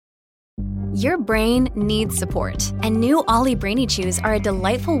Your brain needs support, and new Ollie Brainy Chews are a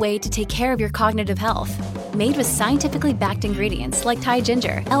delightful way to take care of your cognitive health. Made with scientifically backed ingredients like Thai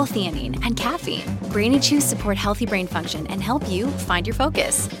ginger, L-theanine, and caffeine, Brainy Chews support healthy brain function and help you find your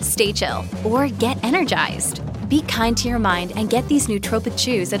focus, stay chill, or get energized. Be kind to your mind and get these nootropic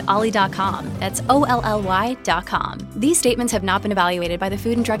chews at ollie.com. That's OLLY.com. These statements have not been evaluated by the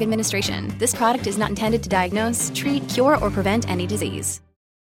Food and Drug Administration. This product is not intended to diagnose, treat, cure, or prevent any disease.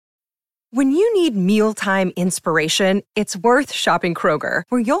 When you need mealtime inspiration, it's worth shopping Kroger,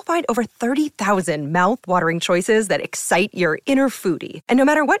 where you'll find over 30,000 mouth-watering choices that excite your inner foodie. And no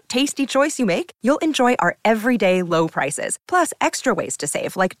matter what tasty choice you make, you'll enjoy our everyday low prices, plus extra ways to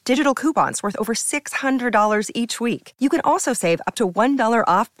save, like digital coupons worth over $600 each week. You can also save up to $1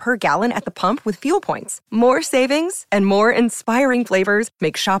 off per gallon at the pump with fuel points. More savings and more inspiring flavors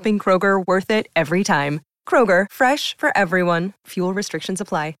make shopping Kroger worth it every time. Kroger, fresh for everyone. Fuel restrictions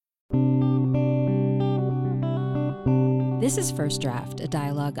apply. This is First Draft, a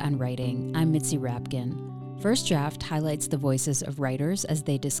dialogue on writing. I'm Mitzi Rapkin. First Draft highlights the voices of writers as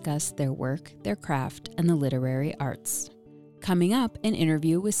they discuss their work, their craft, and the literary arts. Coming up, an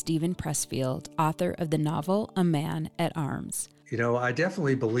interview with Steven Pressfield, author of the novel A Man at Arms. You know, I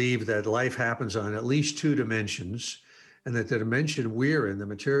definitely believe that life happens on at least two dimensions, and that the dimension we're in, the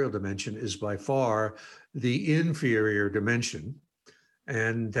material dimension, is by far the inferior dimension.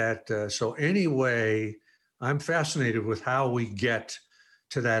 And that, so anyway, I'm fascinated with how we get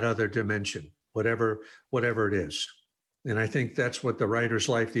to that other dimension, whatever it is. And I think that's what the writer's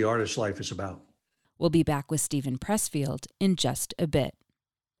life, the artist's life is about. We'll be back with Steven Pressfield in just a bit.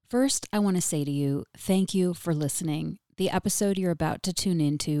 First, I want to say to you, thank you for listening. The episode you're about to tune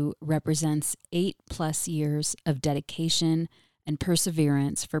into represents 8+ years of dedication and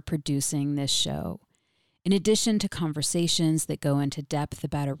perseverance for producing this show. In addition to conversations that go into depth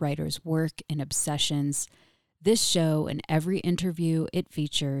about a writer's work and obsessions, this show and every interview it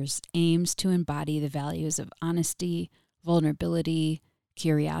features aims to embody the values of honesty, vulnerability,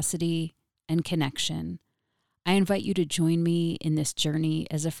 curiosity, and connection. I invite you to join me in this journey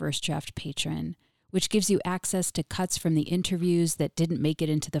as a First Draft patron, which gives you access to cuts from the interviews that didn't make it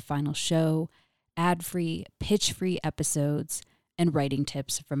into the final show, ad-free, pitch-free episodes, and writing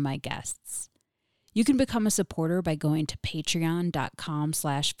tips from my guests. You can become a supporter by going to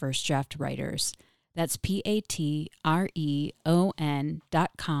patreon.com/firstdraftwriters. That's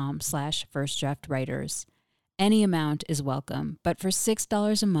patreon.com/firstdraftwriters. Any amount is welcome, but for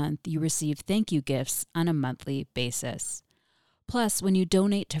 $6 a month, you receive thank you gifts on a monthly basis. Plus, when you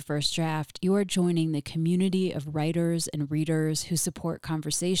donate to First Draft, you are joining the community of writers and readers who support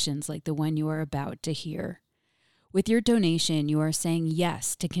conversations like the one you are about to hear. With your donation, you are saying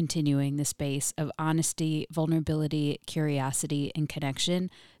yes to continuing the space of honesty, vulnerability, curiosity, and connection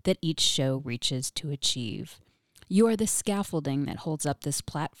that each show reaches to achieve. You are the scaffolding that holds up this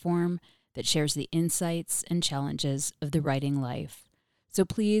platform that shares the insights and challenges of the writing life. So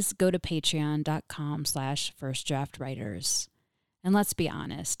please go to patreon.com/firstdraftwriters. And let's be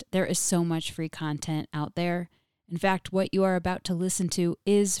honest, there is so much free content out there. In fact, what you are about to listen to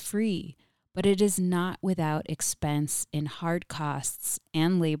is free. But it is not without expense in hard costs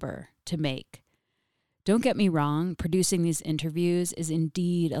and labor to make. Don't get me wrong, producing these interviews is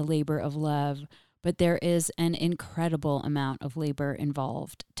indeed a labor of love, but there is an incredible amount of labor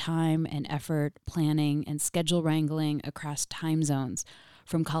involved, time and effort, planning and schedule wrangling across time zones,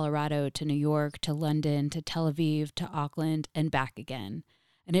 from Colorado to New York to London to Tel Aviv to Auckland and back again.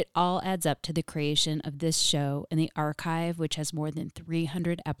 And it all adds up to the creation of this show and the archive, which has more than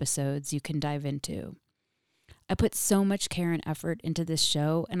 300 episodes you can dive into. I put so much care and effort into this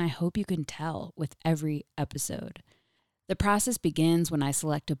show, and I hope you can tell with every episode. The process begins when I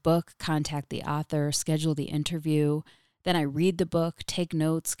select a book, contact the author, schedule the interview. Then I read the book, take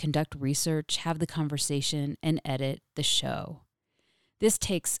notes, conduct research, have the conversation, and edit the show. This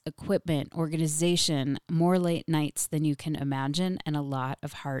takes equipment, organization, more late nights than you can imagine, and a lot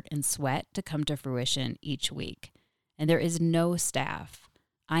of heart and sweat to come to fruition each week. And there is no staff.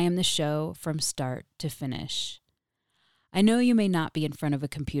 I am the show from start to finish. I know you may not be in front of a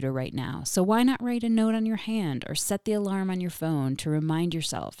computer right now, so why not write a note on your hand or set the alarm on your phone to remind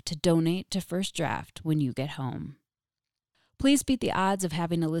yourself to donate to First Draft when you get home. Please beat the odds of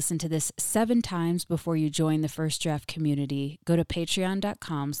having to listen to this 7 times before you join the First Draft community. Go to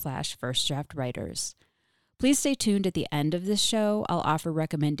patreon.com/firstdraftwriters. Please stay tuned at the end of this show. I'll offer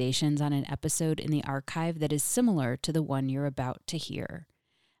recommendations on an episode in the archive that is similar to the one you're about to hear.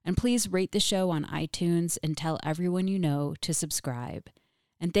 And please rate the show on iTunes and tell everyone you know to subscribe.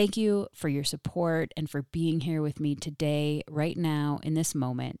 And thank you for your support and for being here with me today, right now, in this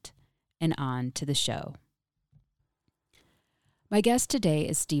moment. and on to the show. My guest today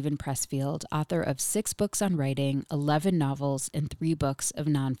is Steven Pressfield, author of 6 books on writing, 11 novels, and 3 books of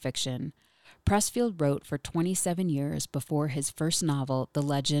nonfiction. Pressfield wrote for 27 years before his first novel, The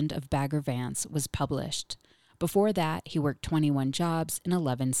Legend of Bagger Vance, was published. Before that, he worked 21 jobs in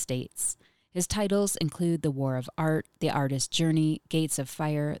 11 states. His titles include The War of Art, The Artist's Journey, Gates of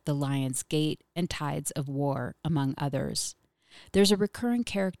Fire, The Lion's Gate, and Tides of War, among others. There's a recurring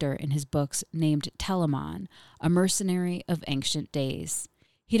character in his books named Telamon, a mercenary of ancient days.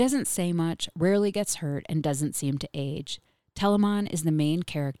 He doesn't say much, rarely gets hurt, and doesn't seem to age. Telamon is the main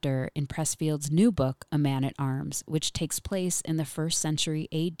character in Pressfield's new book, A Man at Arms, which takes place in the 1st century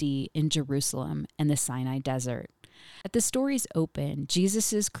AD in Jerusalem and the Sinai Desert. At the story's open,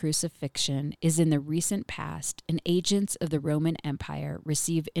 Jesus' crucifixion is in the recent past, and agents of the Roman Empire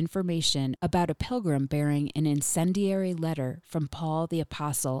receive information about a pilgrim bearing an incendiary letter from Paul the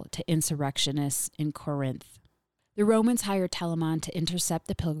Apostle to insurrectionists in Corinth. The Romans hire Telamon to intercept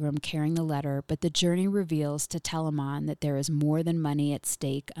the pilgrim carrying the letter, but the journey reveals to Telamon that there is more than money at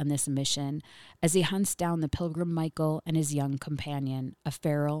stake on this mission as he hunts down the pilgrim Michael and his young companion, a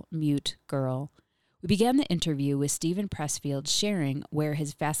feral, mute girl. We began the interview with Steven Pressfield sharing where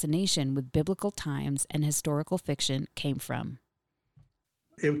his fascination with biblical times and historical fiction came from.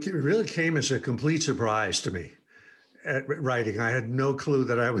 It really came as a complete surprise to me at writing. I had no clue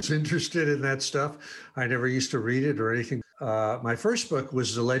that I was interested in that stuff. I never used to read it or anything. My first book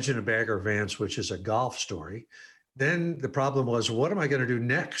was The Legend of Bagger Vance, which is a golf story. Then the problem was, what am I going to do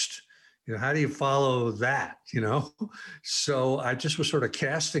next? You know, how do you follow that, you know? So I just was sort of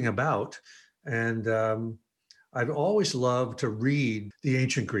casting about. And I've always loved to read the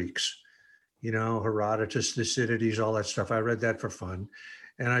ancient Greeks, you know, Herodotus, Thucydides, all that stuff. I read that for fun.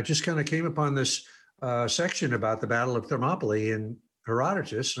 And I just kind of came upon this section about the Battle of Thermopylae in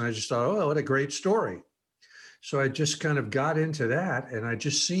Herodotus. And I just thought, oh, what a great story. So I just kind of got into that. And I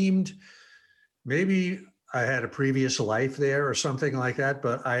just seemed, maybe I had a previous life there or something like that,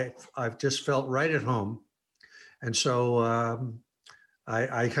 but I've just felt right at home. And so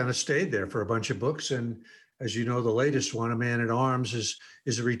I kind of stayed there for a bunch of books. And as you know, the latest one, A Man at Arms, is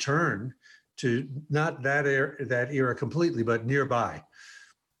a return to not that era completely, but nearby.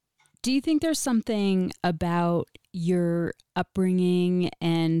 Do you think there's something about your upbringing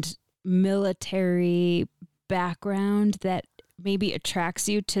and military background that maybe attracts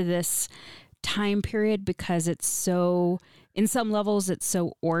you to this time period because it's so, in some levels, it's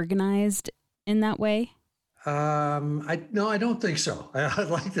so organized in that way? No, I don't think so. I'd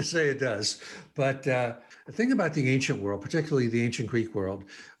like to say it does. But the thing about the ancient world, particularly the ancient Greek world,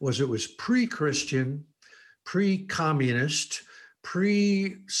 was it was pre-Christian, pre-communist,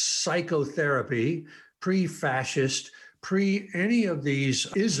 pre-psychotherapy, pre-fascist, pre-any of these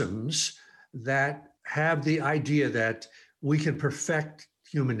isms that have the idea that we can perfect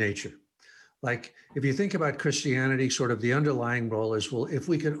human nature. Like if you think about Christianity, sort of the underlying role is, well, if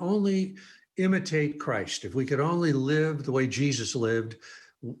we could only imitate Christ, if we could only live the way Jesus lived,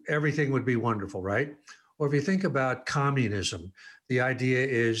 everything would be wonderful, right? Or if you think about communism, the idea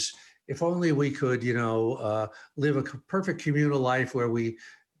is if only we could, live a perfect communal life where we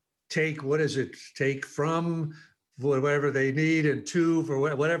take from whatever they need and to for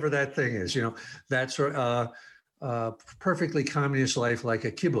whatever that thing is, that sort of perfectly communist life like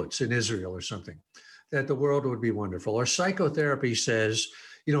a kibbutz in Israel or something, that the world would be wonderful. Or psychotherapy says,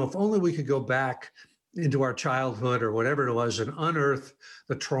 if only we could go back into our childhood or whatever it was and unearth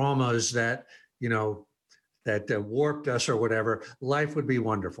the traumas that warped us or whatever, life would be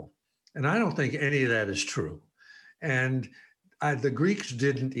wonderful. And I don't think any of that is true. And the Greeks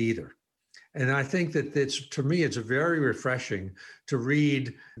didn't either. And I think that to me, it's very refreshing to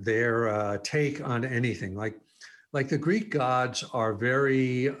read their take on anything. Like the Greek gods are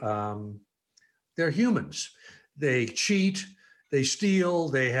very, they're humans. They cheat, they steal,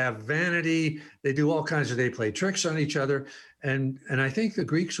 they have vanity, they do all kinds they play tricks on each other. And I think the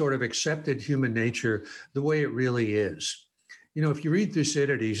Greeks sort of accepted human nature the way it really is. If you read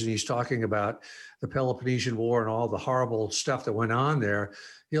Thucydides and he's talking about the Peloponnesian War and all the horrible stuff that went on there,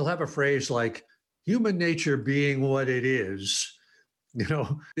 he'll have a phrase like human nature being what it is,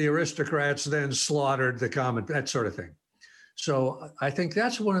 the aristocrats then slaughtered the common, that sort of thing. So I think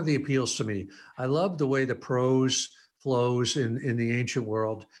that's one of the appeals to me. I love the way the prose flows in the ancient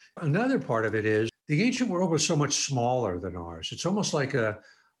world. Another part of it is the ancient world was so much smaller than ours. It's almost like a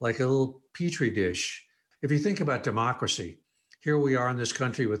little petri dish. If you think about democracy, here we are in this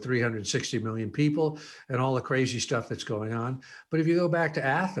country with 360 million people and all the crazy stuff that's going on. But if you go back to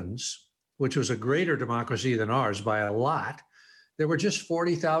Athens, which was a greater democracy than ours by a lot, there were just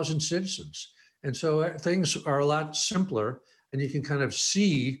 40,000 citizens. And so things are a lot simpler, and you can kind of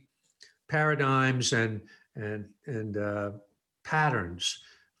see paradigms and patterns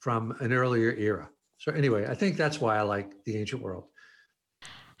from an earlier era. So anyway, I think that's why I like the ancient world.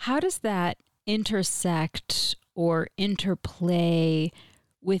 How does that intersect or interplay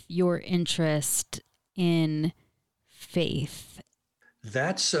with your interest in faith?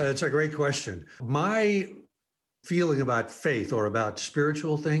 That's a great question. My feeling about faith or about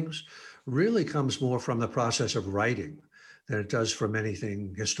spiritual things really comes more from the process of writing than it does from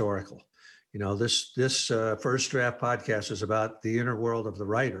anything historical. You know, this First Draft podcast is about the inner world of the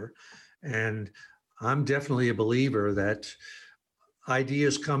writer, and I'm definitely a believer that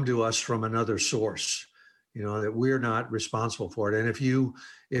ideas come to us from another source. You know, that we're not responsible for it. And if you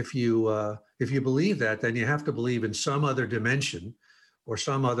believe that, then you have to believe in some other dimension or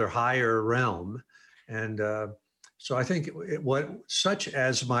some other higher realm. And so I think such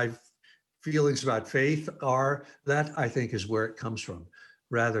as my feelings about faith are, that I think is where it comes from,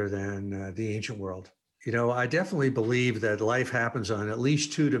 rather than the ancient world. You know, I definitely believe that life happens on at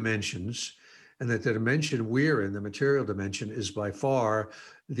least two dimensions, and that the dimension we're in, the material dimension, is by far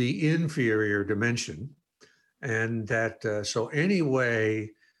the inferior dimension. And that, so anyway,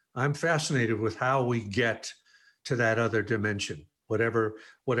 I'm fascinated with how we get to that other dimension, whatever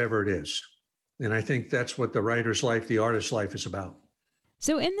it is. And I think that's what the writer's life, the artist's life is about.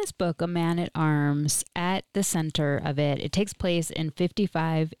 So in this book, A Man at Arms, at the center of it, it takes place in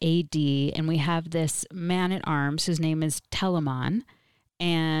 55 AD, and we have this man at arms whose name is Telamon,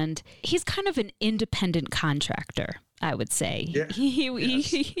 and he's kind of an independent contractor, I would say. Yeah. He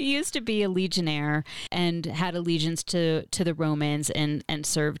used to be a legionnaire and had allegiance to the Romans and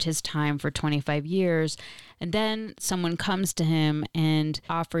served his time for 25 years. And then someone comes to him and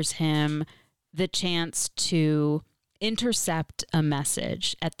offers him the chance to intercept a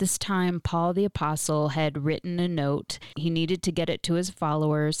message. At this time, Paul the Apostle had written a note. He needed to get it to his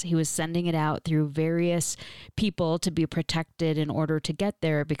followers. He was sending it out through various people to be protected in order to get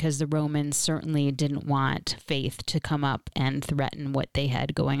there, because the Romans certainly didn't want faith to come up and threaten what they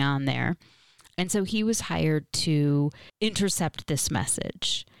had going on there. And so he was hired to intercept this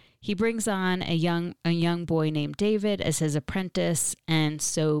message. He brings on a young boy named David as his apprentice, and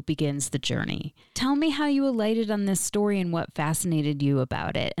so begins the journey. Tell me how you alighted on this story and what fascinated you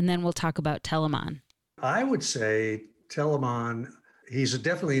about it, and then we'll talk about Telamon. I would say Telamon, he's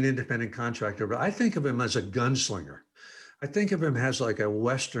definitely an independent contractor, but I think of him as a gunslinger. I think of him as like a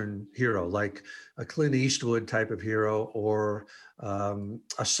Western hero, like a Clint Eastwood type of hero, or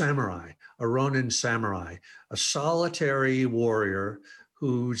a samurai, a Ronin samurai, a solitary warrior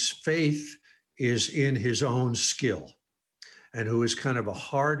whose faith is in his own skill, and who is kind of a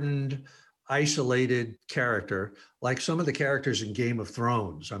hardened, isolated character, like some of the characters in Game of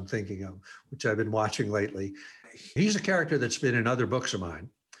Thrones I'm thinking of, which I've been watching lately. He's a character that's been in other books of mine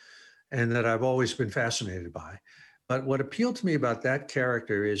and that I've always been fascinated by. But what appealed to me about that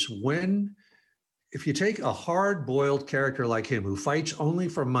character is if you take a hard-boiled character like him, who fights only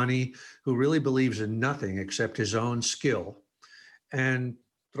for money, who really believes in nothing except his own skill, and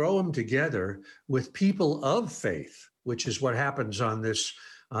throw them together with people of faith, which is what happens on this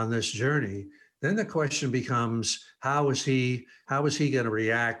journey, then the question becomes, how is he going to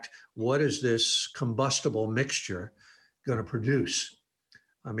react? What is this combustible mixture going to produce?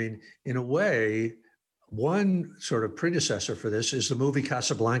 I mean, in a way, one sort of predecessor for this is the movie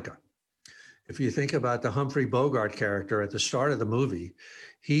Casablanca. If you think about the Humphrey Bogart character at the start of the movie,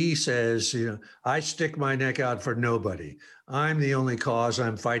 he says, I stick my neck out for nobody. I'm the only cause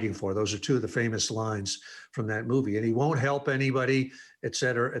I'm fighting for. Those are two of the famous lines from that movie. And he won't help anybody, et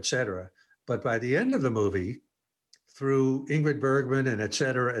cetera, et cetera. But by the end of the movie, through Ingrid Bergman and et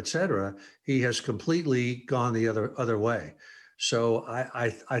cetera, he has completely gone the other way. So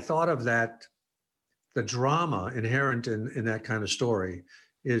I thought of that, the drama inherent in that kind of story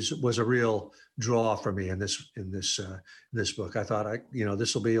was a real draw for me in this book. I thought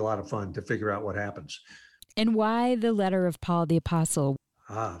this will be a lot of fun to figure out what happens. And why the letter of Paul the Apostle?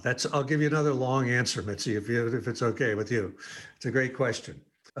 I'll give you another long answer, Mitzi, if it's okay with you. It's a great question.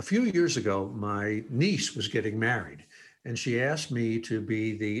 A few years ago, my niece was getting married, and she asked me to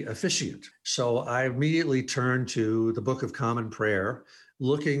be the officiant. So I immediately turned to the Book of Common Prayer,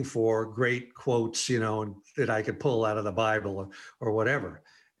 looking for great quotes, that I could pull out of the Bible or whatever.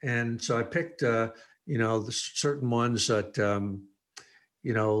 And so I picked, the certain ones that,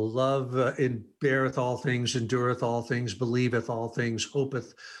 love beareth all things, endureth all things, believeth all things,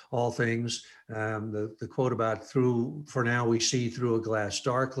 hopeth all things. The quote about for now we see through a glass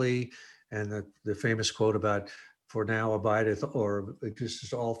darkly, and the famous quote about, for now abideth, or this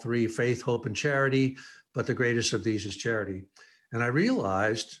is all three: faith, hope, and charity, but the greatest of these is charity. And I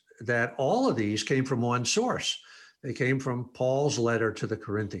realized that all of these came from one source. They came from Paul's letter to the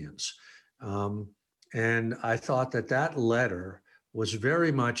Corinthians. And I thought that that letter was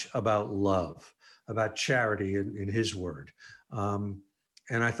very much about love, about charity in his word. And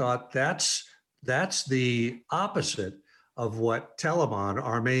I thought that's the opposite of what Telamon,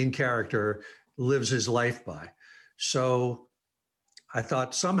 our main character, lives his life by. So I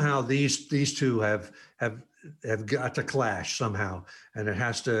thought somehow these two have got to clash somehow, and it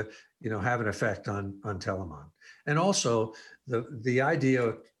has to, have an effect on Telamon. And also the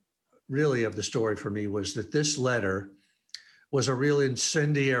idea really of the story for me was that this letter was a real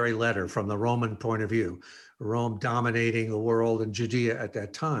incendiary letter from the Roman point of view, Rome dominating the world and Judea at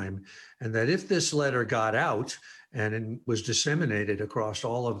that time. And that if this letter got out and it was disseminated across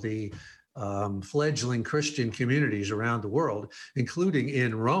all of the fledgling Christian communities around the world, including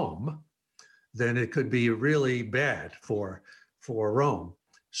in Rome, then it could be really bad for Rome.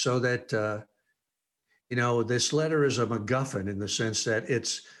 So that, this letter is a MacGuffin in the sense that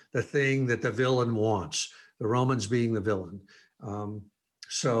it's the thing that the villain wants, the Romans being the villain. Again,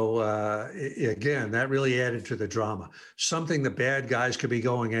 that really added to the drama, something the bad guys could be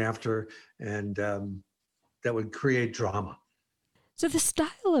going after, and that would create drama. So the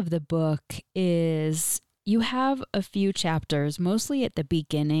style of the book is you have a few chapters, mostly at the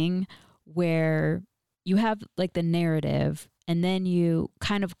beginning, where you have like the narrative, and then you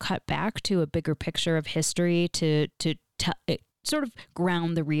kind of cut back to a bigger picture of history to sort of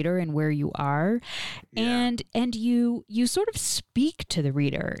ground the reader in where you are. Yeah. And you sort of speak to the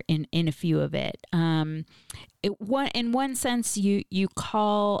reader in a few of it. In one sense, you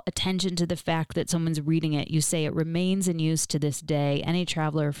call attention to the fact that someone's reading it. You say it remains in use to this day. Any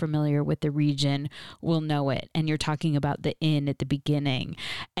traveler familiar with the region will know it. And you're talking about the inn at the beginning.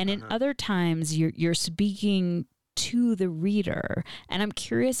 And in other times, you're speaking to the reader. And I'm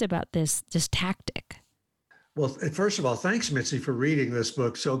curious about this tactic. Well, first of all, thanks, Mitzi, for reading this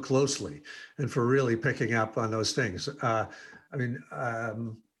book so closely and for really picking up on those things. I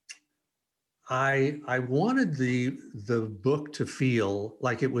wanted the book to feel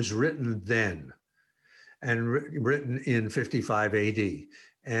like it was written then, and written in 55 AD,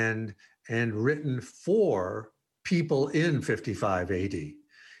 and written for people in 55 AD,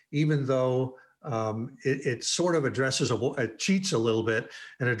 even though it sort of addresses it cheats a little bit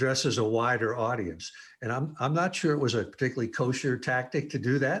and addresses a wider audience. And I'm not sure it was a particularly kosher tactic to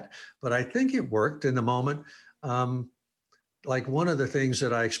do that, but I think it worked in the moment. Like one of the things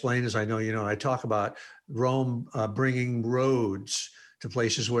that I explain is, I talk about Rome bringing roads to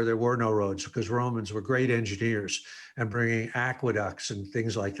places where there were no roads, because Romans were great engineers, and bringing aqueducts and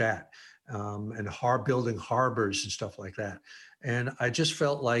things like that, and building harbors and stuff like that. And I just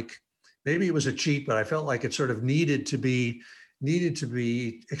felt like maybe it was a cheat, but I felt like it sort of needed to be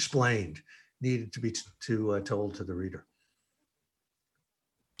explained, needed to be told to the reader.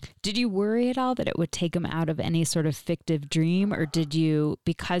 Did you worry at all that it would take them out of any sort of fictive dream, or did you,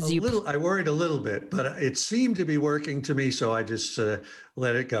 I worried a little bit, but it seemed to be working to me, so I just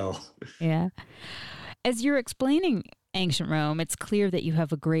let it go. Yeah. As you're explaining ancient Rome, it's clear that you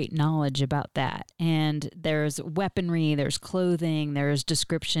have a great knowledge about that. And there's weaponry, there's clothing, there's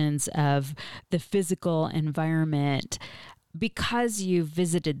descriptions of the physical environment. Because you've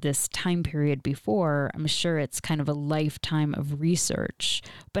visited this time period before, I'm sure it's kind of a lifetime of research.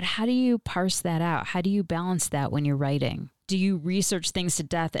 But how do you parse that out? How do you balance that when you're writing? Do you research things to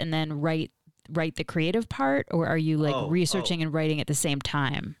death and then write the creative part? Or are you researching and writing at the same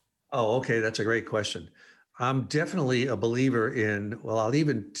time? Oh, okay. That's a great question. I'm definitely a believer in, I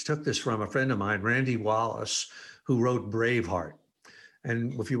even took this from a friend of mine, Randy Wallace, who wrote Braveheart.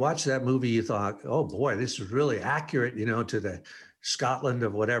 And if you watch that movie, you thought, oh boy, this is really accurate, to the Scotland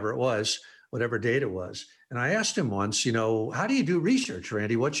of whatever it was, whatever date it was. And I asked him once, how do you do research,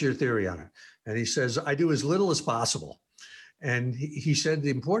 Randy? What's your theory on it? And he says, I do as little as possible. And he said, the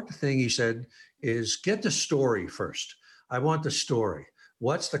important thing, he said, is get the story first. I want the story.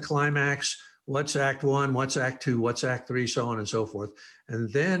 What's the climax? What's Act 1? What's Act 2? What's Act 3? So on and so forth.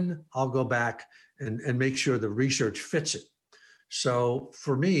 And then I'll go back and make sure the research fits it. So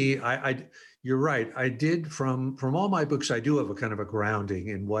for me, you're right. I did from all my books, I do have a kind of a grounding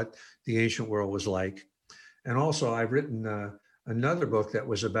in what the ancient world was like. And also I've written another book that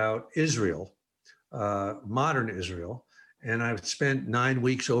was about Israel, modern Israel. And I've spent 9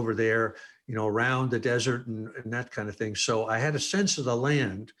 weeks over there, around the desert and that kind of thing. So I had a sense of the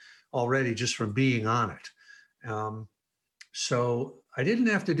land already just from being on it. So I didn't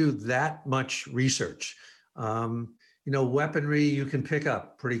have to do that much research. Weaponry you can pick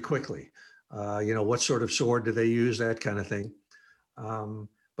up pretty quickly. What sort of sword do they use, that kind of thing.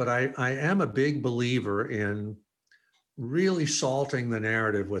 But I am a big believer in really salting the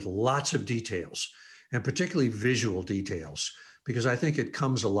narrative with lots of details, and particularly visual details, because I think it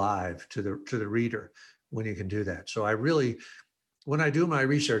comes alive to the reader when you can do that. So when I do my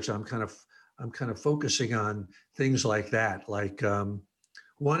research, I'm kind of focusing on things like that. Like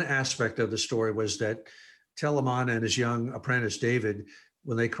one aspect of the story was that Telamon and his young apprentice David,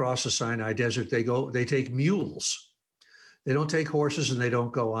 when they cross the Sinai Desert, they take mules. They don't take horses, and they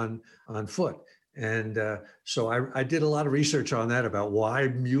don't go on foot. And so I did a lot of research on that, about why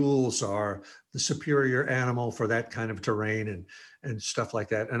mules are the superior animal for that kind of terrain and stuff like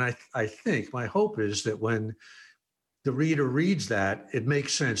that. And I think my hope is that when the reader reads that, it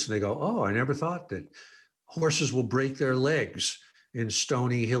makes sense. And they go, oh, I never thought that horses will break their legs in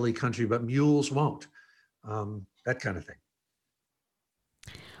stony, hilly country, but mules won't. That kind of thing.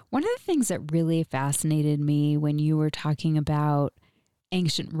 One of the things that really fascinated me when you were talking about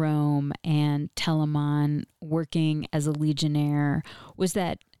ancient Rome and Telamon working as a legionnaire was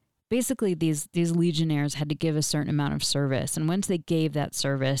that basically these legionnaires had to give a certain amount of service. And once they gave that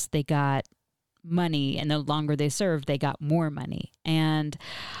service, they got money, and the longer they served, they got more money. And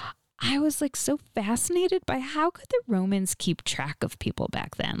I was like so fascinated by how could the Romans keep track of people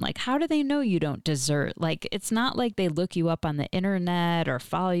back then? Like, how do they know you don't desert? Like, it's not like they look you up on the internet or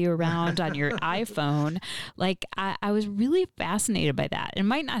follow you around on your iPhone. Like, I was really fascinated by that. It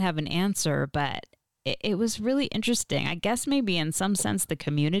might not have an answer, but it was really interesting. I guess maybe in some sense the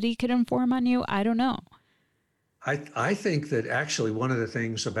community could inform on you. I don't know. I think that actually one of the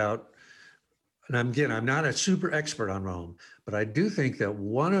things about, and again, I'm not a super expert on Rome, but I do think that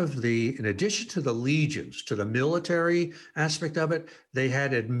in addition to the legions, to the military aspect of it, they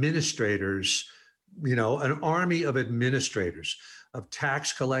had administrators, an army of administrators, of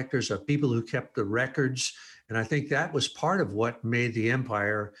tax collectors, of people who kept the records. And I think that was part of what made the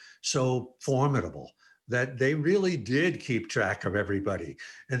empire so formidable, that they really did keep track of everybody.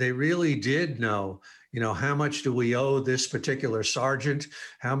 And they really did know, how much do we owe this particular sergeant?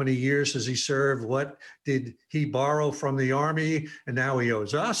 How many years has he served? What did he borrow from the army? And now he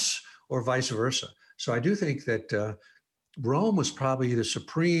owes us, or vice versa. So I do think that Rome was probably the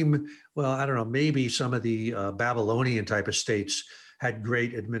supreme, well, I don't know, maybe some of the Babylonian type of states had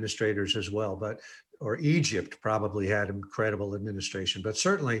great administrators as well, or Egypt probably had incredible administration, but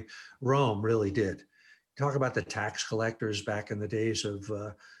certainly Rome really did. Talk about the tax collectors back in the days of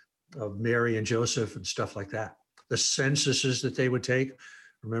Mary and Joseph and stuff like that. The censuses that they would take.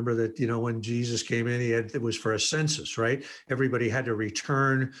 Remember that, when Jesus came in, it was for a census, right? Everybody had to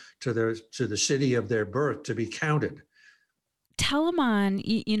return to the city of their birth to be counted. Telamon,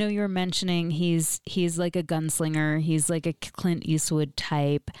 you were mentioning he's like a gunslinger. He's like a Clint Eastwood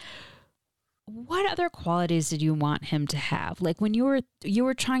type. What other qualities did you want him to have? Like when you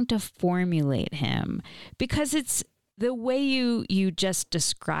were trying to formulate him, because it's the way you just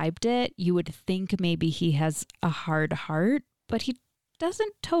described it, you would think maybe he has a hard heart, but he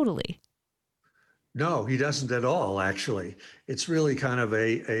doesn't totally. No, he doesn't at all, actually. It's really kind of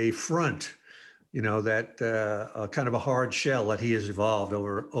a front, that kind of a hard shell that he has evolved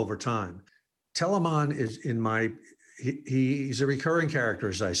over time. Telamon is he's a recurring character,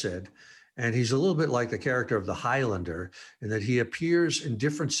 as I said, and he's a little bit like the character of the Highlander in that he appears in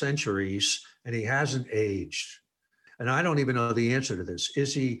different centuries and he hasn't aged. And I don't even know the answer to this.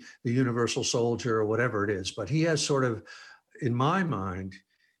 Is he the universal soldier or whatever it is? But he has sort of, in my mind,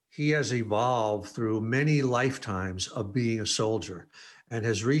 he has evolved through many lifetimes of being a soldier and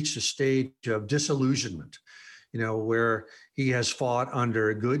has reached a stage of disillusionment, where he has fought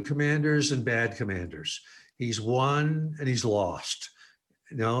under good commanders and bad commanders. He's won and he's lost.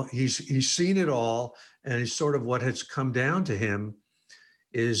 He's seen it all. And it's sort of what has come down to him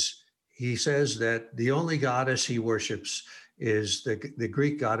is he says that the only goddess he worships is the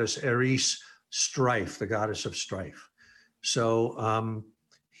Greek goddess Eris, strife, the goddess of strife. So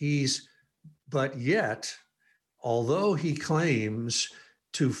but yet, although he claims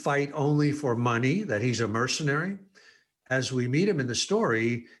to fight only for money, that he's a mercenary, as we meet him in the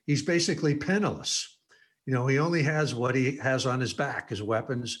story, he's basically penniless. He only has what he has on his back, his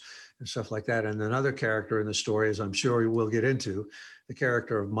weapons and stuff like that. And another character in the story, as I'm sure we'll get into, the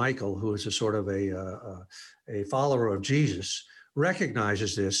character of Michael, who is a sort of a follower of Jesus,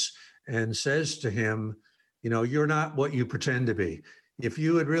 recognizes this and says to him, you're not what you pretend to be. If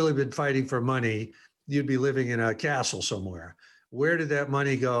you had really been fighting for money, you'd be living in a castle somewhere. Where did that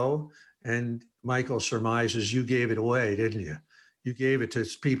money go? And Michael surmises, you gave it away, didn't you? You gave it to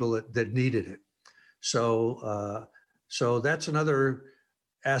people that needed it. So that's another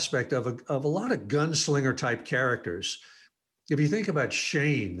aspect of a lot of gunslinger type characters. If you think about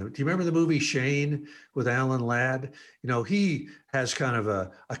Shane, do you remember the movie Shane with Alan Ladd? He has kind of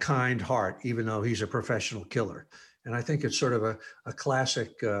a kind heart, even though he's a professional killer. And I think it's sort of a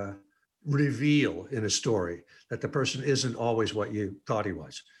classic reveal in a story that the person isn't always what you thought he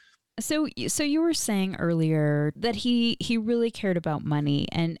was. So you were saying earlier that he really cared about money,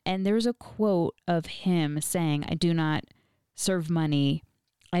 and there's a quote of him saying, "I do not serve money,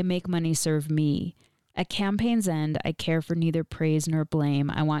 I make money serve me. At campaign's end, I care for neither praise nor blame.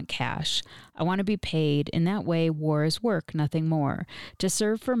 I want cash. I want to be paid. In that way, war is work, nothing more. To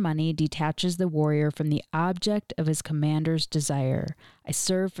serve for money detaches the warrior from the object of his commander's desire. I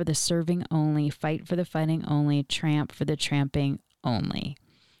serve for the serving only, fight for the fighting only, tramp for the tramping only."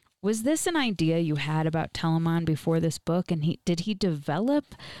 Was this an idea you had about Telamon before this book, and did he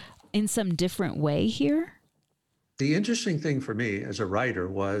develop in some different way here? The interesting thing for me as a writer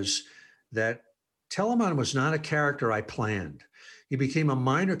was that Telamon was not a character I planned. He became a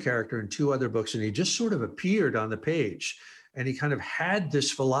minor character in 2 other books, and he just sort of appeared on the page. And he kind of had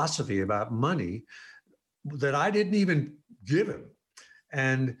this philosophy about money that I didn't even give him.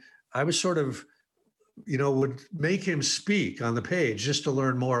 And I was sort of, would make him speak on the page just to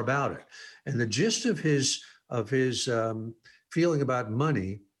learn more about it. And the gist of his feeling about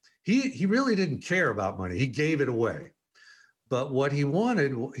money, he really didn't care about money. He gave it away. But what he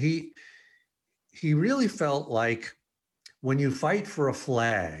wanted, he really felt like when you fight for a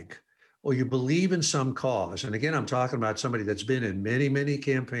flag or you believe in some cause, and again, I'm talking about somebody that's been in many, many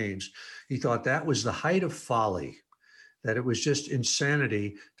campaigns, he thought that was the height of folly, that it was just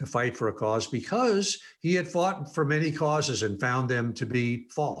insanity to fight for a cause, because he had fought for many causes and found them to be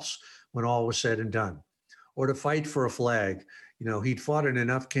false when all was said and done. Or to fight for a flag. He'd fought in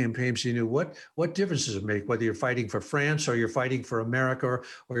enough campaigns. He knew what difference does it make, whether you're fighting for France or you're fighting for America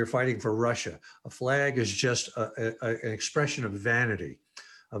or you're fighting for Russia. A flag is just an expression of vanity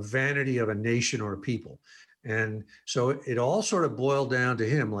of a nation or a people. And so it all sort of boiled down to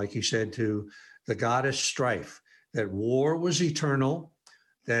him, like he said, to the goddess Strife, that war was eternal,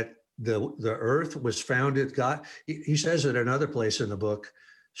 that the earth was founded. God, he says it another place in the book,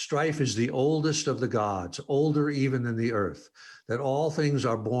 Strife is the oldest of the gods, older even than the earth, that all things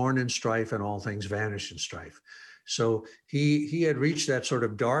are born in strife and all things vanish in strife. So he had reached that sort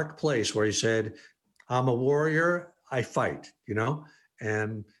of dark place where he said, I'm a warrior, I fight,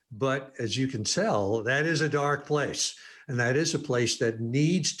 but as you can tell, that is a dark place. And that is a place that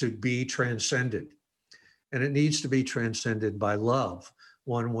needs to be transcended. And it needs to be transcended by love,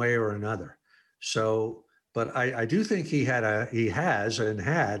 one way or another. So, but I do think he had a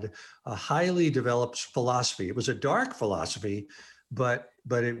highly developed philosophy. It was a dark philosophy, but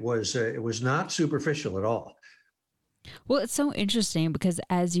it was not superficial at all. Well, it's so interesting because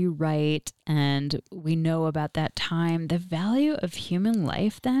as you write, and we know about that time, the value of human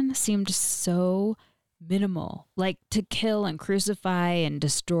life then seemed so minimal. Like to kill and crucify and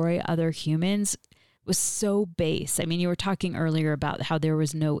destroy other humans was so base. I mean, you were talking earlier about how there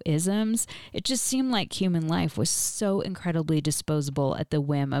was no isms. It just seemed like human life was so incredibly disposable at the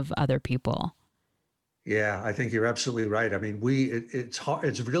whim of other people. Yeah, I think you're absolutely right. I mean,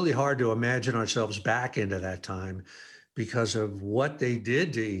 it's really hard to imagine ourselves back into that time because of what they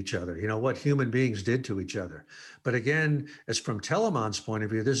did to each other, what human beings did to each other. But again, as from Telamon's point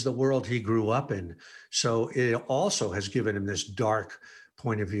of view, this is the world he grew up in. So it also has given him this dark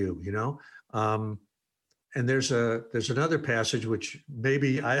point of view, and there's another passage which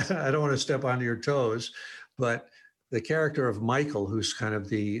maybe I don't want to step on your toes, but the character of Michael, who's kind of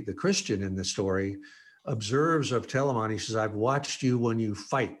the Christian in the story, observes of Telamon. He says, I've watched you when you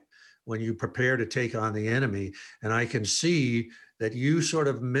fight, when you prepare to take on the enemy, and I can see that you sort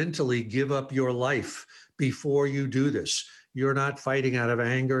of mentally give up your life before you do this. You're not fighting out of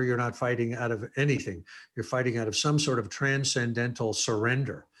anger. You're not fighting out of anything. You're fighting out of some sort of transcendental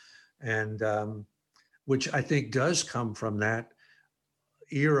surrender. And which I think does come from that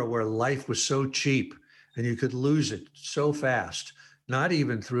era where life was so cheap and you could lose it so fast, not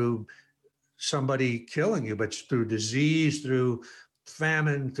even through somebody killing you, but through disease, through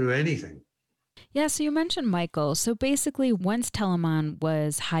famine, through anything. Yeah, so you mentioned Michael. So basically, once Telamon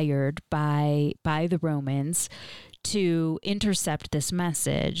was hired by the Romans to intercept this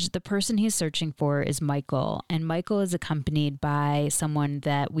message, the person he's searching for is Michael. And Michael is accompanied by someone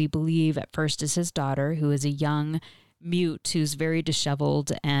that we believe at first is his daughter, who is a young mute who's very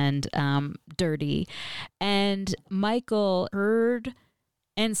disheveled and dirty. And Michael heard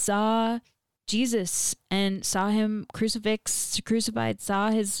and saw Jesus and saw him crucified,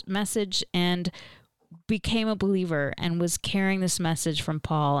 saw his message, and became a believer and was carrying this message from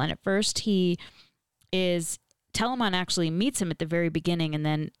Paul. And at first Telamon actually meets him at the very beginning,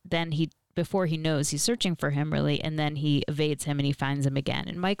 and then he, before he knows, he's searching for him really, and then he evades him and he finds him again.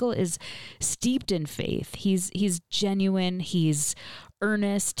 And Michael is steeped in faith. He's genuine. He's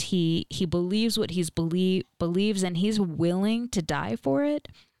earnest. He believes what believes, and he's willing to die for it.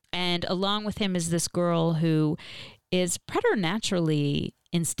 And along with him is this girl who is preternaturally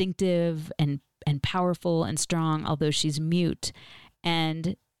instinctive and powerful and strong, although she's mute.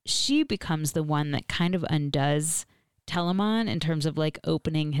 And she becomes the one that kind of undoes Telamon in terms of like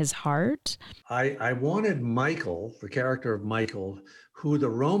opening his heart. I wanted Michael, the character of Michael, who the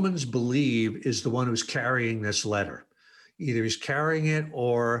Romans believe is the one who's carrying this letter. Either he's carrying it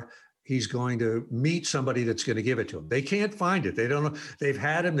or he's going to meet somebody that's going to give it to him. They can't find it. They don't know. They've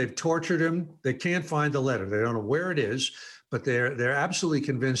had him. They've tortured him. They can't find the letter. They don't know where it is, but they're absolutely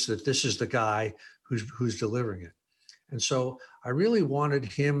convinced that this is the guy who's delivering it. And so I really wanted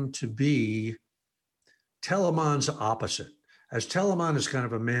him to be Telamon's opposite. As Telamon is kind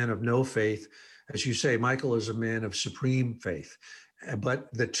of a man of no faith, as you say, Michael is a man of supreme faith.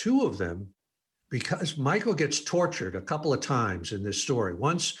 But the two of them, because Michael gets tortured a couple of times in this story,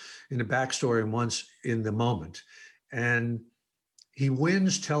 once in the backstory and once in the moment, and he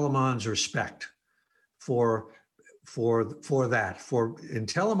wins Telamon's respect for that. For in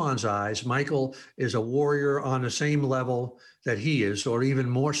Telamon's eyes, Michael is a warrior on the same level that he is, or even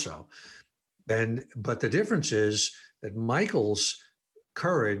more so. But the difference is that Michael's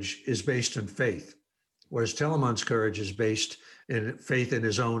courage is based in faith, whereas Telamon's courage is based in faith in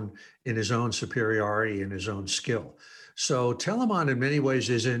his own superiority and his own skill. So Telamon in many ways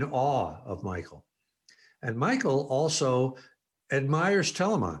is in awe of Michael. And Michael also admires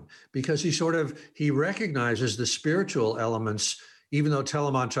Telamon because he recognizes the spiritual elements, even though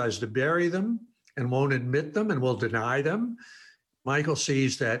Telamon tries to bury them and won't admit them and will deny them. Michael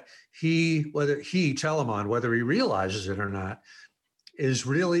sees that Telamon, whether he realizes it or not, is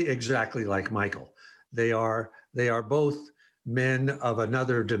really exactly like Michael. They are both men of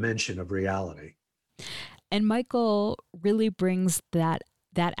another dimension of reality. And Michael really brings that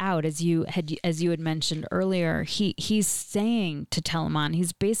out, as you had mentioned earlier. He's saying to Telamon,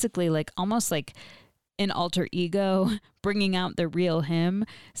 he's basically like almost like an alter ego, bringing out the real him,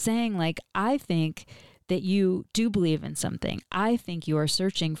 saying like, I think that you do believe in something. I think you are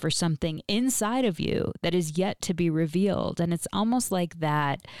searching for something inside of you that is yet to be revealed. And it's almost like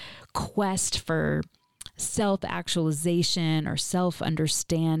that quest for self-actualization or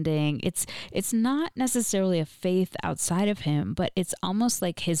self-understanding. It's not necessarily a faith outside of him, but it's almost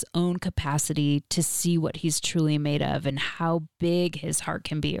like his own capacity to see what he's truly made of and how big his heart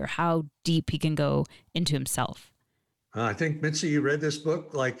can be or how deep he can go into himself. I think, Mitzi, you read this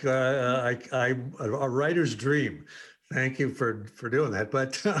book like a writer's dream. Thank you for doing that.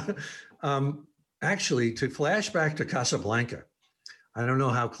 But actually, to flash back to Casablanca, I don't know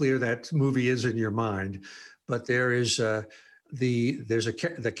how clear that movie is in your mind, but there is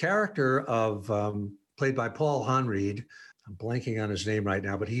the character of played by Paul Henreid. I'm blanking on his name right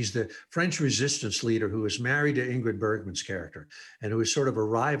now, but he's the French resistance leader who is married to Ingrid Bergman's character and who is sort of a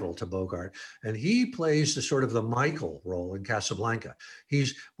rival to Bogart. And he plays the sort of the Michael role in Casablanca.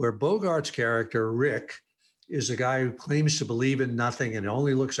 He's where Bogart's character, Rick, is a guy who claims to believe in nothing and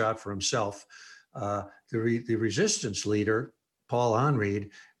only looks out for himself. The resistance leader, Paul Henreid,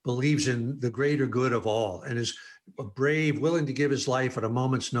 believes in the greater good of all and is brave, willing to give his life at a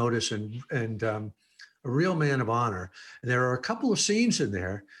moment's notice and a real man of honor. And there are a couple of scenes in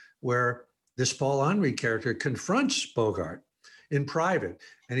there where this Paul Henreid character confronts Bogart in private.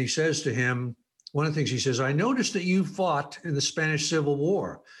 And he says to him, one of the things he says, I noticed that you fought in the Spanish Civil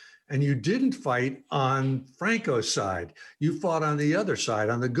War and you didn't fight on Franco's side. You fought on the other side,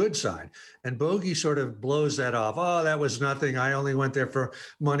 on the good side. And Bogey sort of blows that off. Oh, that was nothing. I only went there for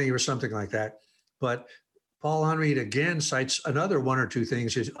money or something like that. But Paul Henreid again cites another one or two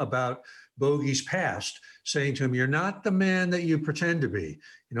things about Bogey's past, saying to him, you're not the man that you pretend to be.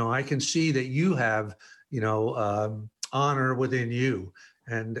 I can see that you have, honor within you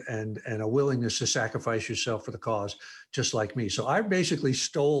and a willingness to sacrifice yourself for the cause, just like me. So I basically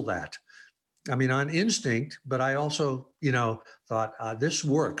stole that. I mean, on instinct, but I also, thought this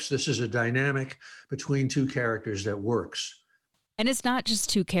works. This is a dynamic between two characters that works. And it's not just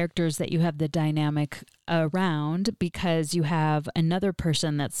two characters that you have the dynamic around, because you have another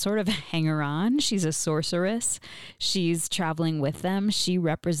person that's sort of a hanger-on. She's a sorceress. She's traveling with them. She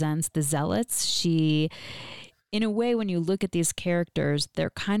represents the zealots. She in a way, when you look at these characters,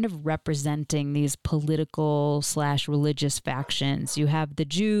 they're kind of representing these political / religious factions. You have the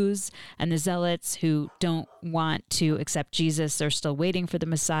Jews and the Zealots who don't want to accept Jesus. They're still waiting for the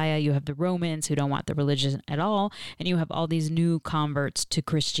Messiah. You have the Romans who don't want the religion at all. And you have all these new converts to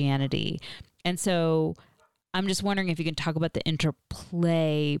Christianity. And so I'm just wondering if you can talk about the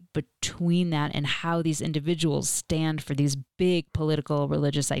interplay between that and how these individuals stand for these big political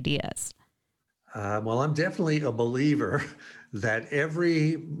religious ideas. Well, I'm definitely a believer that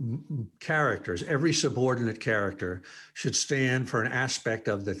every subordinate character should stand for an aspect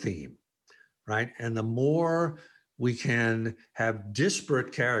of the theme, right? And the more we can have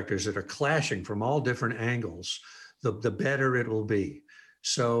disparate characters that are clashing from all different angles, the better it will be.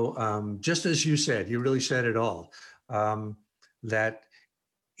 So just as you said, you really said it all, that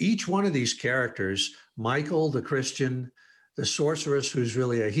each one of these characters, Michael, the Christian, the sorceress, who's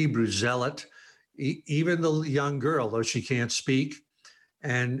really a Hebrew zealot, even the young girl, though she can't speak,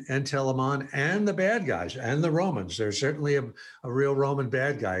 and Telamon, and the bad guys, and the Romans. There's certainly a real Roman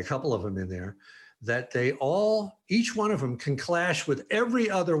bad guy, a couple of them in there, that they all, each one of them can clash with every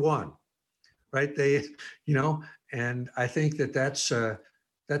other one, right? And I think that's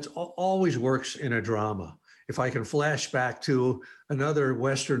always works in a drama. If I can flash back to another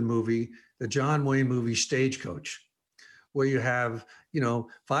Western movie, the John Wayne movie Stagecoach, where you have,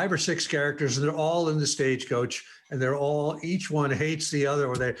 5 or 6 characters and they're all in the stagecoach and each one hates the other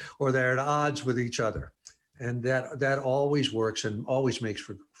or they're at odds with each other. And that always works and always makes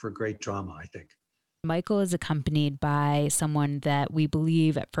for great drama, I think. Michael is accompanied by someone that we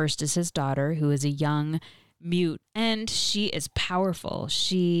believe at first is his daughter, who is a young mute, and she is powerful.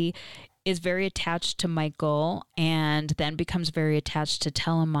 She is very attached to Michael and then becomes very attached to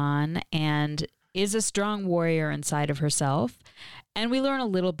Telamon and is a strong warrior inside of herself. And we learn a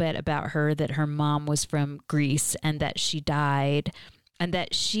little bit about her, that her mom was from Greece and that she died, and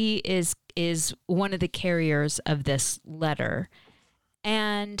that she is one of the carriers of this letter.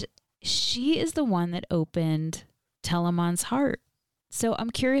 And she is the one that opened Telamon's heart. So I'm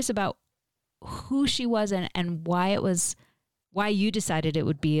curious about who she was and why you decided it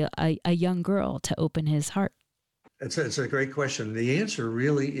would be a young girl to open his heart. It's a great question. The answer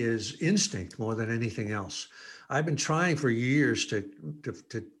really is instinct more than anything else. I've been trying for years to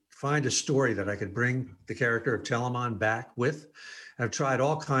find a story that I could bring the character of Telamon back with. I've tried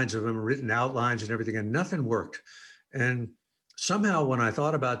all kinds of them, written outlines and everything, and nothing worked. And somehow when I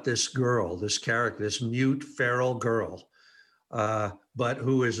thought about this girl, this character, this mute, feral girl, but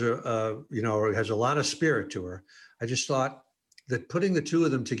who is has a lot of spirit to her, I just thought that putting the two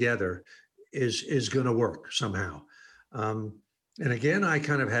of them together is going to work somehow. And again, I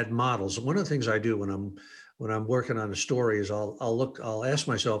kind of had models. One of the things I do when I'm working on a story is I'll ask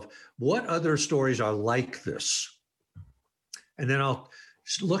myself, what other stories are like this? And then I'll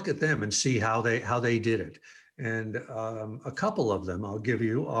look at them and see how they did it. And a couple of them I'll give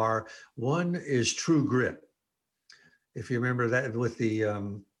you are, one is True Grit. If you remember that with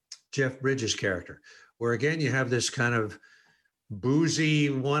the Jeff Bridges character, where again, you have this kind of boozy,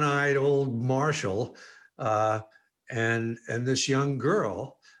 one-eyed old marshal and this young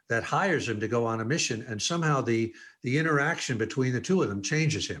girl that hires him to go on a mission, and somehow the interaction between the two of them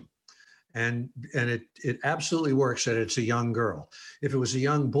changes him. And it absolutely works that it's a young girl. If it was a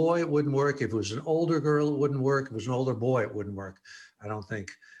young boy, it wouldn't work. If it was an older girl, it wouldn't work. If it was an older boy, it wouldn't work, I don't think.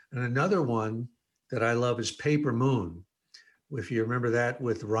 And another one that I love is Paper Moon. If you remember that,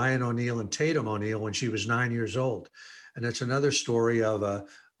 with Ryan O'Neal and Tatum O'Neal when she was 9 years old. And it's another story of a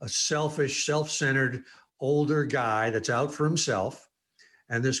selfish, self-centered older guy that's out for himself,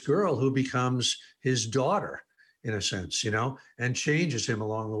 and this girl who becomes his daughter in a sense, and changes him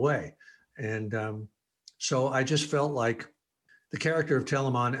along the way. And so I just felt like the character of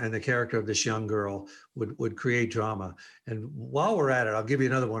Telamon and the character of this young girl would create drama. And while we're at it, I'll give you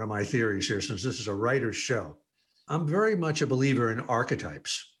another one of my theories here, since this is a writer's show. I'm very much a believer in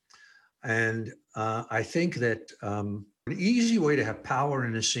archetypes. And I think that an easy way to have power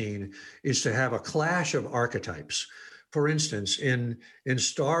in a scene is to have a clash of archetypes. For instance, in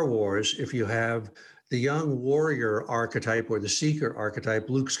Star Wars, if you have the young warrior archetype or the seeker archetype,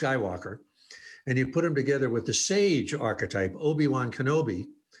 Luke Skywalker, and you put them together with the sage archetype, Obi-Wan Kenobi,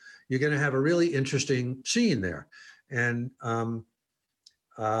 you're going to have a really interesting scene there. And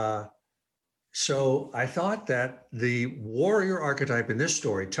so I thought that the warrior archetype in this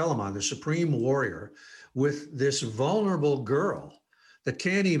story, Telamon, the supreme warrior, with this vulnerable girl that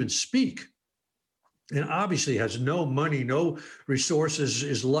can't even speak and obviously has no money, no resources,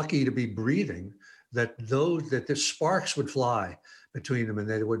 is lucky to be breathing, that the sparks would fly between them, and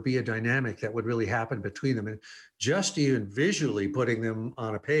there would be a dynamic that would really happen between them. And just even visually putting them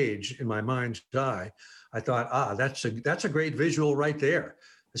on a page in my mind's eye, I thought, that's a great visual right there.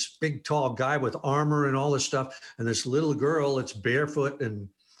 This big, tall guy with armor and all this stuff, and this little girl that's barefoot and,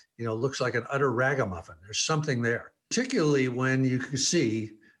 looks like an utter ragamuffin. There's something there, particularly when you could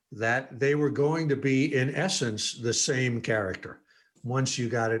see that they were going to be, in essence, the same character once you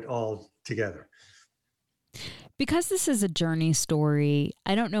got it all together. Because this is a journey story,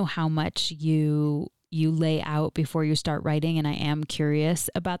 I don't know how much you lay out before you start writing, and I am curious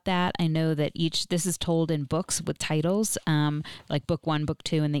about that. I know that this is told in books with titles, like book 1, book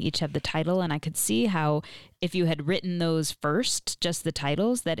 2, and they each have the title. And I could see how if you had written those first, just the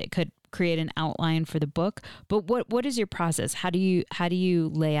titles, that it could create an outline for the book. But what is your process? How do you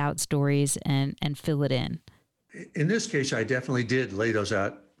lay out stories and fill it in? In this case, I definitely did lay those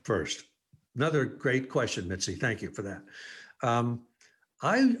out first. Another great question, Mitzi. Thank you for that.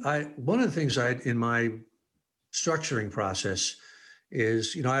 One of the things in my structuring process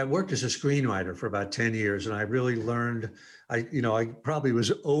is, I worked as a screenwriter for about 10 years, and I really learned, I probably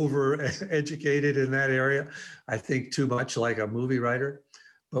was over educated in that area. I think too much like a movie writer.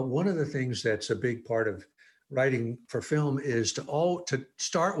 But one of the things that's a big part of writing for film is to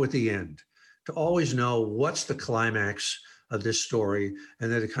start with the end, to always know what's the climax of this story,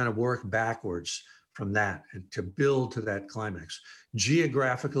 and then to kind of work backwards from that and to build to that climax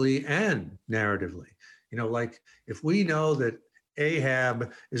geographically and narratively. Like if we know that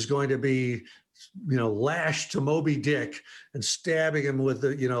Ahab is going to be, lashed to Moby Dick and stabbing him with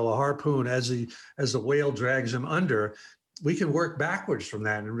a harpoon as the whale drags him under, we can work backwards from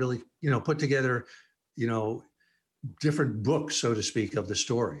that and really, put together, different books, so to speak, of the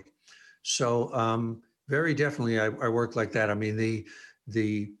story. So very definitely I work like that. I mean,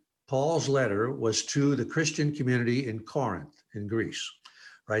 the Paul's letter was to the Christian community in Corinth, in Greece,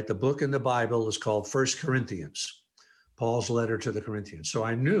 right? The book in the Bible is called 1 Corinthians, Paul's letter to the Corinthians. So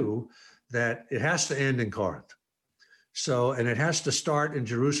I knew that it has to end in Corinth. And it has to start in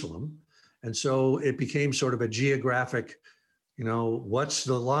Jerusalem. And so it became sort of a geographic, what's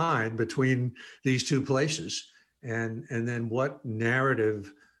the line between these two places? And then what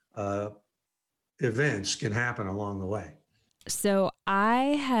narrative events can happen along the way. So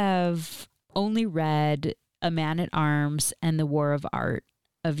I have only read A Man at Arms and The War of Art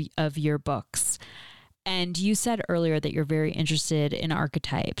of your books. And you said earlier that you're very interested in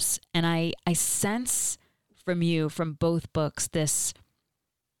archetypes. And I sense from you, from both books, this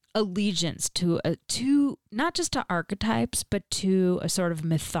allegiance to not just to archetypes, but to a sort of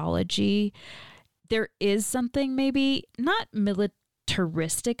mythology. There is something maybe not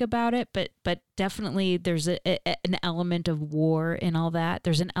militaristic about it, but definitely there's an element of war in all that.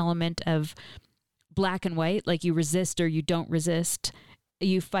 There's an element of black and white, like you resist or you don't resist,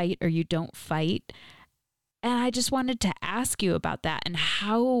 you fight or you don't fight. And I just wanted to ask you about that and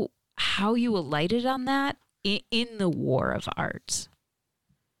how you alighted on that in the War of Art.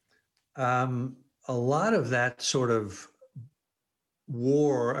 A lot of that sort of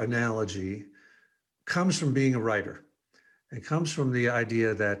war analogy comes from being a writer. It comes from the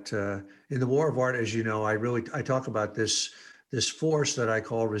idea that in the War of Art, as you know, I talk about this force that I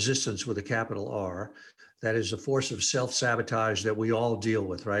call resistance with a capital R. That is a force of self-sabotage that we all deal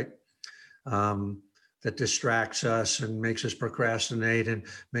with, right? That distracts us and makes us procrastinate and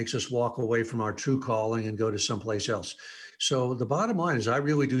makes us walk away from our true calling and go to someplace else. So the bottom line is I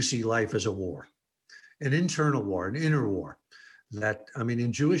really do see life as a war, an internal war, an inner war.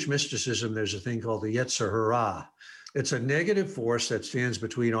 In Jewish mysticism, there's a thing called the Yetzer Hara. It's a negative force that stands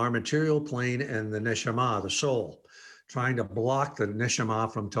between our material plane and the neshama, the soul, trying to block the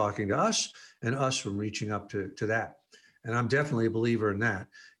neshama from talking to us and us from reaching up to that. And I'm definitely a believer in that,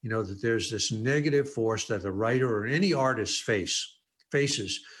 that there's this negative force that the writer or any artist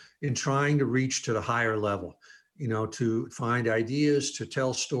faces in trying to reach to the higher level, to find ideas, to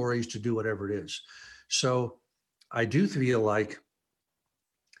tell stories, to do whatever it is. So I do feel like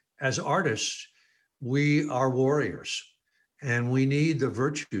as artists, we are warriors, and we need the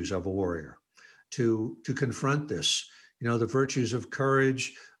virtues of a warrior to confront this. The virtues of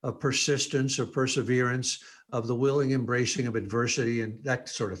courage, of persistence, of perseverance, of the willing embracing of adversity, and that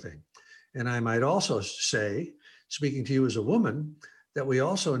sort of thing. And I might also say, speaking to you as a woman, that we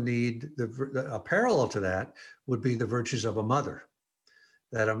also need a parallel to that would be the virtues of a mother.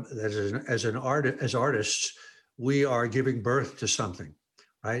 That as artists, we are giving birth to something,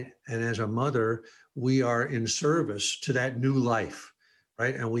 right? And as a mother, we are in service to that new life,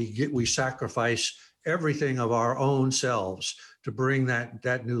 right? And we sacrifice everything of our own selves to bring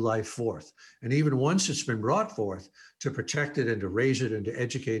that new life forth. And even once it's been brought forth, to protect it and to raise it and to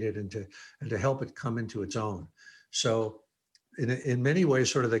educate it and to help it come into its own. So in many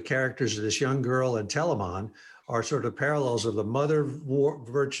ways, sort of the characters of this young girl and Telamon are sort of parallels of the mother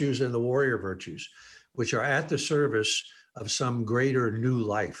virtues and the warrior virtues, which are at the service of some greater new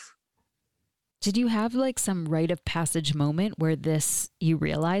life. Did you have like some rite of passage moment where you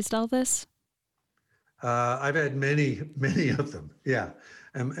realized all this? I've had many, many of them. Yeah.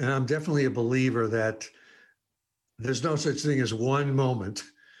 And I'm definitely a believer that there's no such thing as one moment.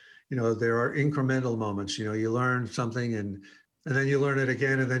 There are incremental moments. You learn something and then you learn it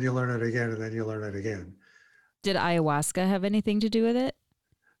again, and then you learn it again, and then you learn it again. Did ayahuasca have anything to do with it?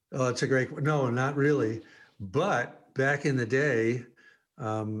 Oh, it's a great, no, not really. But back in the day,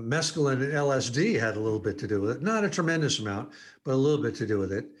 mescaline and LSD had a little bit to do with it. Not a tremendous amount, but a little bit to do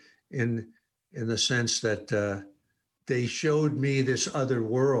with it in the sense that they showed me this other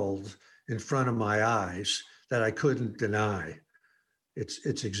world in front of my eyes that I couldn't deny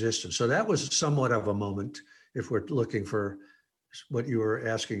its existence. So that was somewhat of a moment, if we're looking for what you were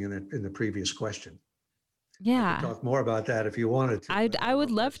asking in the previous question. Yeah. I could talk more about that if you wanted to. I would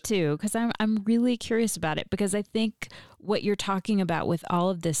love to, because I'm really curious about it, because I think what you're talking about with all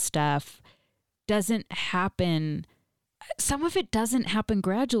of this stuff doesn't happen. Some of it doesn't happen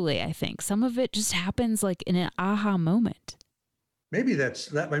gradually, I think. Some of it just happens like in an aha moment. Maybe that's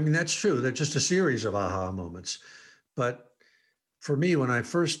that's true. They're just a series of aha moments. But for me, when I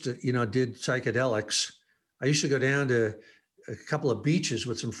first, did psychedelics, I used to go down to a couple of beaches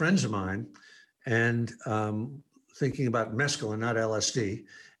with some friends of mine and thinking about mescaline, not LSD.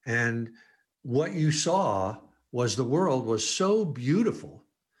 And what you saw was the world was so beautiful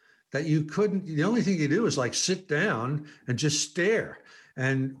that the only thing you do is like sit down and just stare.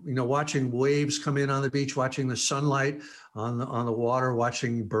 And, watching waves come in on the beach, watching the sunlight on the water,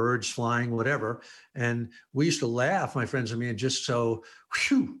 watching birds flying, whatever. And we used to laugh, my friends and me, and just so,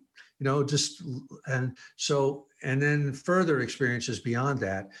 whew, and then further experiences beyond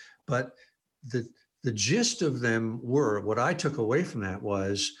that. But the gist of them were, what I took away from that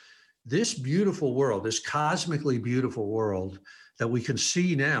was this beautiful world, this cosmically beautiful world that we can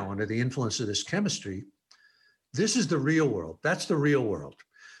see now under the influence of this chemistry. This is the real world. That's the real world.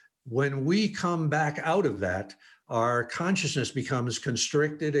 When we come back out of that, our consciousness becomes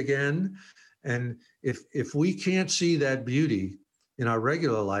constricted again. And if we can't see that beauty in our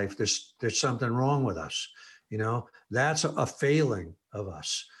regular life, there's something wrong with us. That's a failing of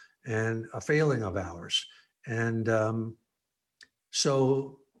us and a failing of ours. And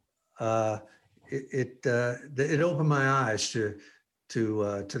it opened my eyes to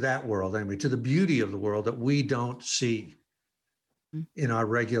that world, anyway, to the beauty of the world that we don't see in our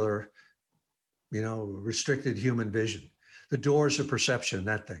regular, restricted human vision. The doors of perception,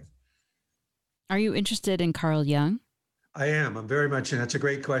 that thing. Are you interested in Carl Jung? I am. I'm very much, and that's a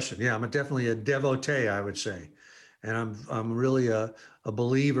great question. Yeah, I'm definitely a devotee, I would say. And I'm really a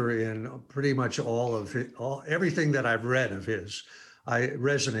believer in pretty much everything that I've read of his.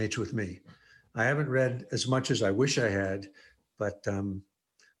 Resonates with me. I haven't read as much as I wish I had, but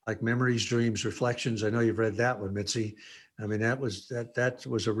like Memories, Dreams, Reflections, I know you've read that one, Mitzi. I mean, that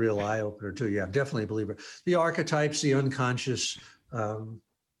was a real eye opener too. Yeah, I'm definitely a believer. The archetypes, the unconscious,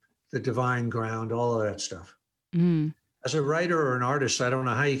 the divine ground, all of that stuff. Mm. As a writer or an artist, I don't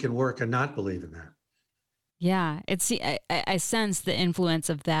know how you can work and not believe in that. Yeah, I sense the influence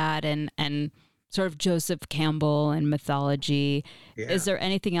of that and sort of Joseph Campbell and mythology. Yeah. Is there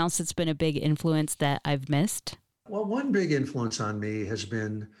anything else that's been a big influence that I've missed? Well, one big influence on me has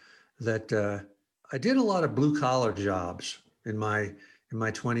been that I did a lot of blue collar jobs in my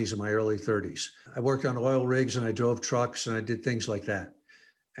 20s and my early 30s. I worked on oil rigs and I drove trucks and I did things like that.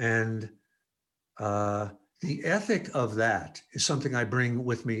 And the ethic of that is something I bring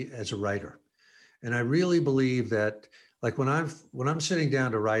with me as a writer. And I really believe that, like when I'm sitting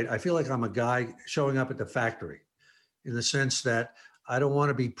down to write, I feel like I'm a guy showing up at the factory, in the sense that I don't want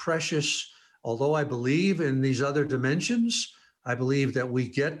to be precious. Although I believe in these other dimensions, I believe that we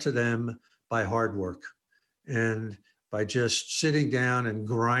get to them by hard work and by just sitting down and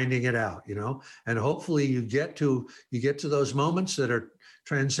grinding it out, and hopefully you get to those moments that are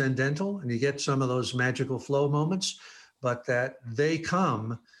transcendental and you get some of those magical flow moments, but that they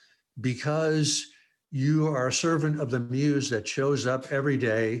come because you are a servant of the muse that shows up every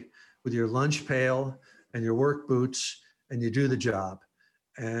day with your lunch pail and your work boots and you do the job.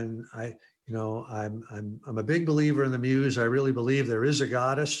 And I'm a big believer in the muse. I really believe there is a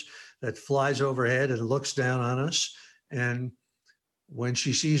goddess that flies overhead and looks down on us. And when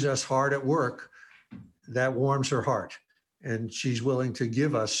she sees us hard at work, that warms her heart. and she's willing to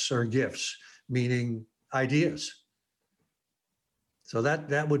give us her gifts, meaning ideas. So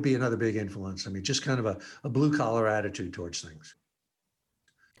that would be another big influence. I mean, just kind of a blue collar attitude towards things.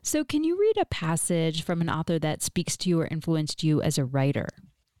 So can you read a passage from an author that speaks to you or influenced you as a writer?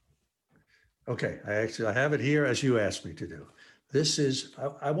 Okay, I have it here as you asked me to do. This is,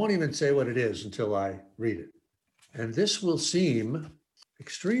 I won't even say what it is until I read it. And this will seem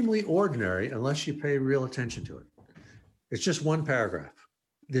extremely ordinary unless you pay real attention to it. It's just one paragraph.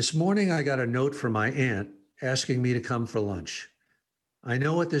 This morning, I got a note from my aunt asking me to come for lunch. I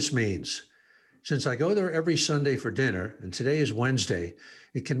know what this means. Since I go there every Sunday for dinner, and today is Wednesday,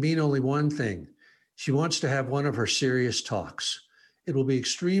 it can mean only one thing. She wants to have one of her serious talks. It will be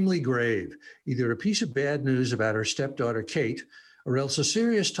extremely grave, either a piece of bad news about her stepdaughter, Kate, or else a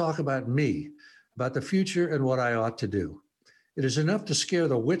serious talk about me, about the future and what I ought to do. It is enough to scare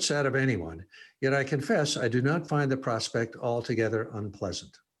the wits out of anyone, yet I confess I do not find the prospect altogether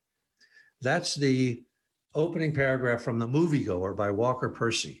unpleasant. That's the opening paragraph from The Moviegoer by Walker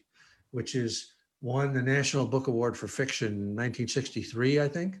Percy, which won the National Book Award for Fiction in 1963, I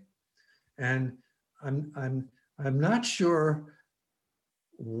think. And I'm not sure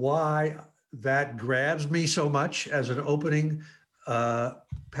why that grabs me so much as an opening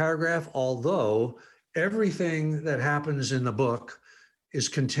paragraph, although everything that happens in the book is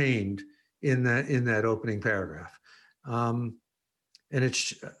contained in that opening paragraph. And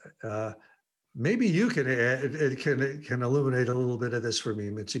it's maybe you can illuminate a little bit of this for me,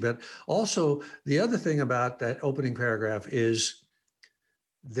 Mitzi. But also the other thing about that opening paragraph is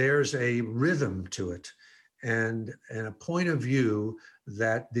there's a rhythm to it and a point of view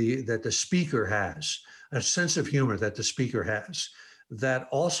that the speaker has, a sense of humor that the speaker has, that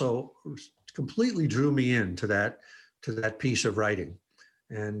also completely drew me into that piece of writing.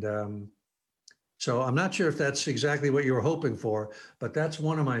 And so I'm not sure if that's exactly what you were hoping for, but that's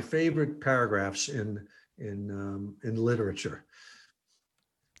one of my favorite paragraphs in literature.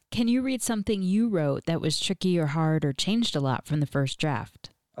 Can you read something you wrote that was tricky or hard or changed a lot from the first draft?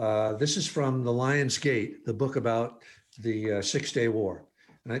 This is from The Lion's Gate, the book about the Six-Day War.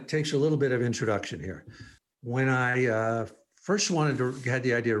 And it takes a little bit of introduction here. When I first had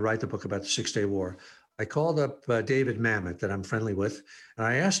the idea to write the book about the Six-Day War, I called up David Mamet, that I'm friendly with, and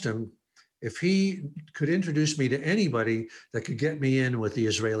I asked him if he could introduce me to anybody that could get me in with the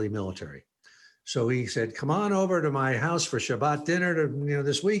Israeli military. So he said, come on over to my house for Shabbat dinner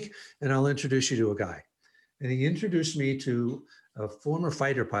this week, and I'll introduce you to a guy. And he introduced me to a former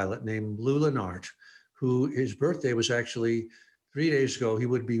fighter pilot named Lou Lenart, who his birthday was actually 3 days ago. He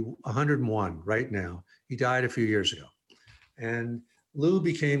would be 101 right now. He died a few years ago. And Lou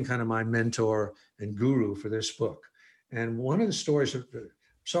became kind of my mentor and guru for this book. And one of the stories,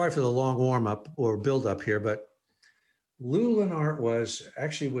 sorry for the long warm-up or build-up here, but Lou Lenart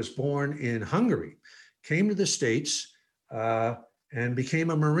was born in Hungary, came to the States and became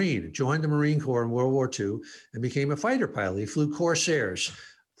a Marine, joined the Marine Corps in World War II and became a fighter pilot. He flew Corsairs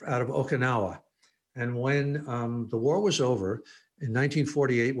out of Okinawa. And when the war was over in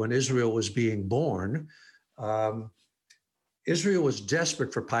 1948, when Israel was being born, Israel was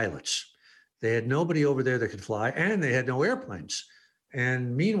desperate for pilots. They had nobody over there that could fly, and they had no airplanes.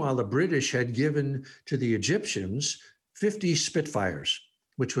 And meanwhile, the British had given to the Egyptians 50 Spitfires,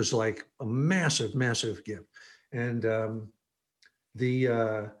 which was like a massive, massive gift. And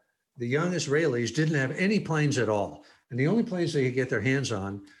the young Israelis didn't have any planes at all. And the only planes they could get their hands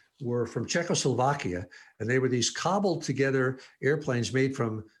on were from Czechoslovakia. And they were these cobbled together airplanes made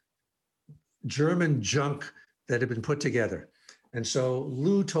from German junk that had been put together. And so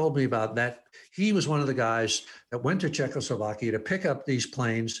Lou told me about that. He was one of the guys that went to Czechoslovakia to pick up these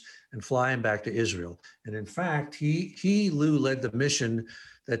planes and fly them back to Israel. And in fact, Lou led the mission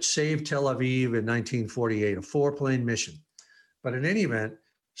that saved Tel Aviv in 1948, a 4-plane mission. But in any event,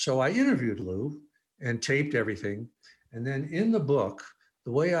 so I interviewed Lou and taped everything. And then in the book,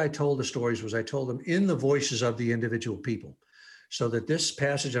 the way I told the stories was I told them in the voices of the individual people. So that this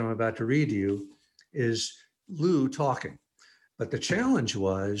passage I'm about to read to you is Lou talking. But the challenge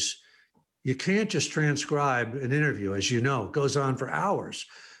was you can't just transcribe an interview, as you know, it goes on for hours.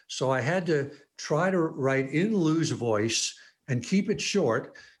 So I had to try to write in Lou's voice and keep it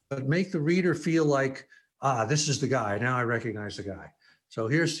short, but make the reader feel like, this is the guy. Now I recognize the guy. So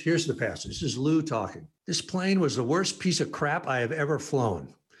here's the passage. This is Lou talking. This plane was the worst piece of crap I have ever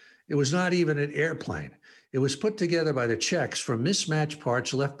flown. It was not even an airplane. It was put together by the Czechs from mismatched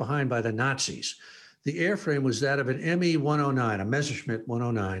parts left behind by the Nazis. The airframe was that of an Me-109, a Messerschmitt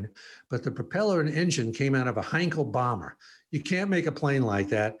 109, but the propeller and engine came out of a Heinkel bomber. You can't make a plane like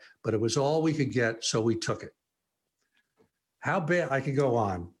that, but it was all we could get, so we took it. how bad I could go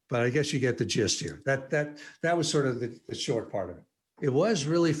on, but I guess you get the gist here. That was sort of the short part of it. It was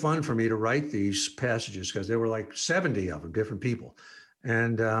really fun for me to write these passages because there were like 70 of them, different people.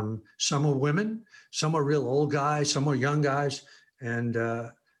 And some were women, some were real old guys, some were young guys, and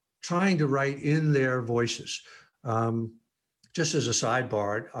trying to write in their voices. Just as a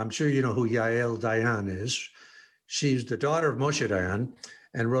sidebar, I'm sure you know who Yael Dayan is. She's the daughter of Moshe Dayan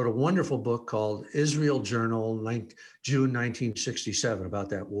and wrote a wonderful book called Israel Journal, June 1967, about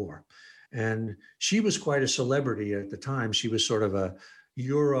that war. And she was quite a celebrity at the time. She was sort of a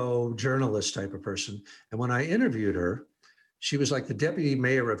Euro journalist type of person. And when I interviewed her, she was like the deputy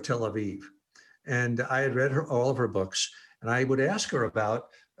mayor of Tel Aviv. And I had read all of her books, and I would ask her about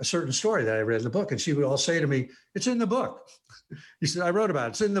a certain story that I read in the book. And she would all say to me, "It's in the book." He said, "I wrote about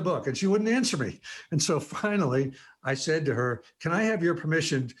it. It's in the book." And she wouldn't answer me. And so finally, I said to her, "Can I have your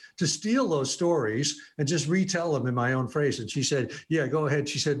permission to steal those stories and just retell them in my own phrase?" And she said, "Yeah, go ahead."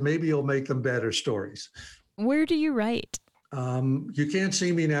 She said, "Maybe you'll make them better stories." Where do you write? You can't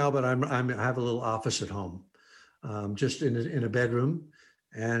see me now, but I have a little office at home, just in a bedroom,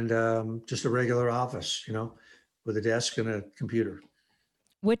 and just a regular office, with a desk and a computer.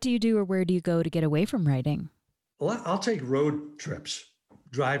 What do you do, or where do you go to get away from writing? Well, I'll take road trips,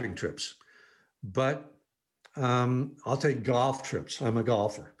 driving trips, but I'll take golf trips. I'm a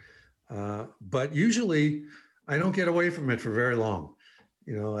golfer. But usually I don't get away from it for very long.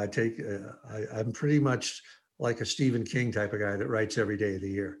 I'm pretty much like a Stephen King type of guy that writes every day of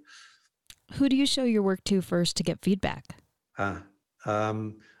the year. Who do you show your work to first to get feedback? I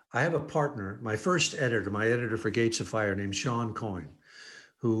have a partner, my editor for Gates of Fire, named Sean Coyne,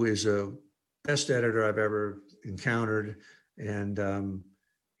 who is a best editor I've ever encountered. And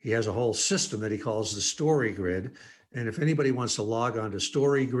he has a whole system that he calls the Story Grid. And if anybody wants to log on to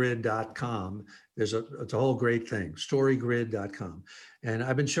storygrid.com, it's a whole great thing, storygrid.com. And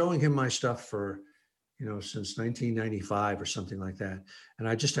I've been showing him my stuff for, since 1995 or something like that. And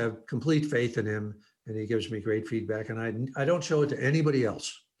I just have complete faith in him, and he gives me great feedback. And I don't show it to anybody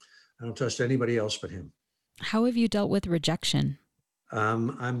else. I don't trust anybody else but him. How have you dealt with rejection? I'm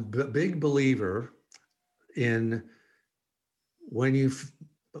a big believer in when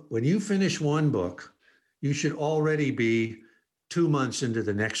you finish one book, you should already be 2 months into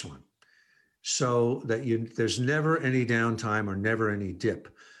the next one, so that there's never any downtime or never any dip.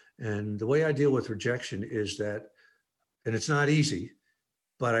 And the way I deal with rejection is that, and it's not easy,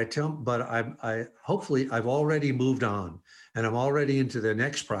 but hopefully I've already moved on, and I'm already into the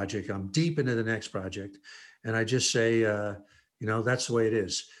next project. I'm deep into the next project, and I just say, that's the way it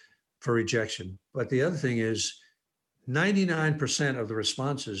is for rejection. But the other thing is 99% of the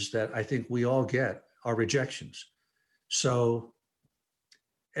responses that I think we all get are rejections. So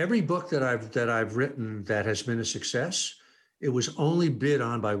every book that I've written that has been a success, it was only bid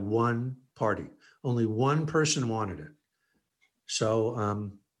on by one party. Only one person wanted it.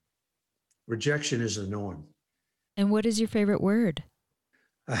 So rejection is the norm. And what is your favorite word?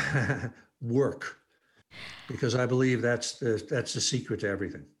 Work. Because I believe that's the secret to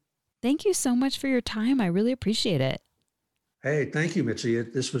everything. Thank you so much for your time. I really appreciate it. Hey, thank you, Mitzi.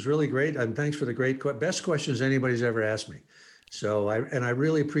 This was really great. And thanks for the best questions anybody's ever asked me. So I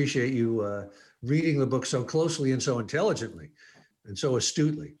really appreciate you reading the book so closely and so intelligently and so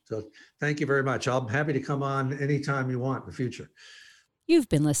astutely. So thank you very much. I'm happy to come on anytime you want in the future. You've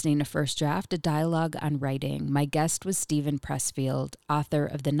been listening to First Draft, a dialogue on writing. My guest was Steven Pressfield, author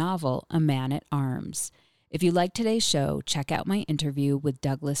of the novel A Man at Arms. If you like today's show, check out my interview with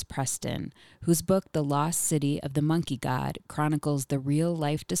Douglas Preston, whose book The Lost City of the Monkey God chronicles the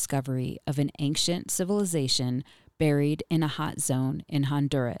real-life discovery of an ancient civilization buried in a hot zone in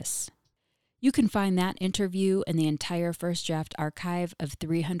Honduras. You can find that interview and the entire First Draft archive of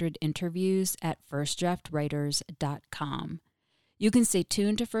 300 interviews at firstdraftwriters.com. You can stay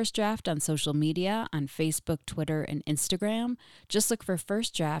tuned to First Draft on social media, on Facebook, Twitter, and Instagram. Just look for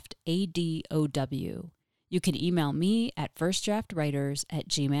First Draft ADOW. You can email me at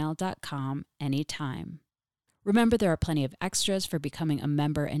firstdraftwriters@gmail.com anytime. Remember, there are plenty of extras for becoming a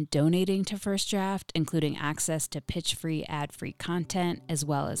member and donating to First Draft, including access to pitch-free, ad-free content, as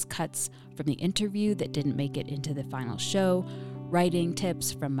well as cuts from the interview that didn't make it into the final show, writing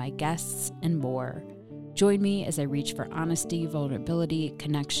tips from my guests, and more. Join me as I reach for honesty, vulnerability,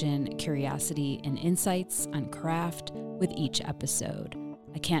 connection, curiosity, and insights on craft with each episode.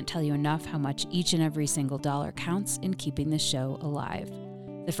 I can't tell you enough how much each and every single dollar counts in keeping this show alive.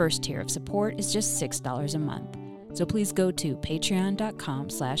 The first tier of support is just $6 a month, so please go to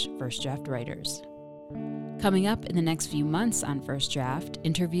patreon.com/firstdraftwriters. Coming up in the next few months on First Draft,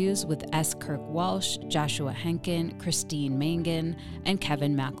 interviews with S. Kirk Walsh, Joshua Henkin, Christine Mangan, and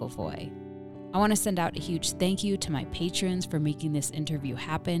Kevin McElvoy. I want to send out a huge thank you to my patrons for making this interview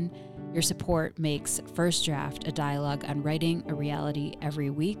happen. Your support makes First Draft a dialogue on writing a reality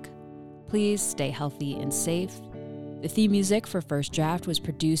every week. Please stay healthy and safe. The theme music for First Draft was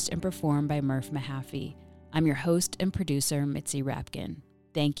produced and performed by Murph Mahaffey. I'm your host and producer, Mitzi Rapkin.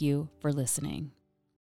 Thank you for listening.